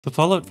The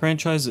Fallout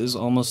franchise is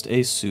almost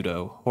a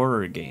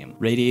pseudo-horror game.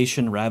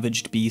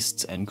 Radiation-ravaged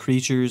beasts and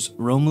creatures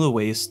roam the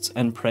wastes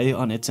and prey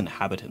on its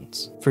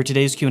inhabitants. For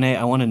today's Q&A,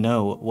 I want to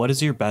know, what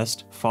is your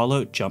best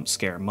Fallout jump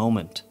scare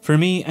moment? For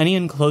me, any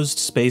enclosed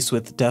space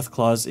with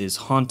Deathclaws is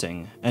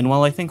haunting, and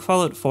while I think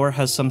Fallout 4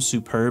 has some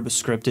superb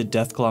scripted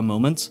Deathclaw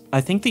moments, I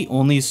think the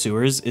only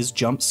sewers is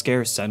jump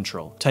scare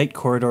central. Tight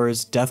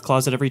corridors,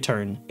 Deathclaws at every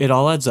turn, it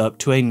all adds up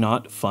to a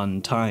not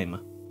fun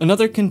time.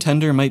 Another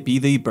contender might be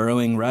the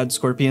burrowing rad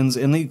scorpions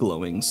in the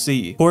glowing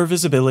sea. Poor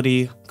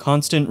visibility,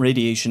 constant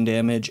radiation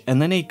damage,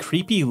 and then a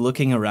creepy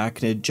looking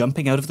arachnid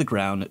jumping out of the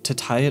ground to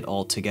tie it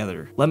all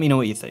together. Let me know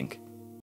what you think.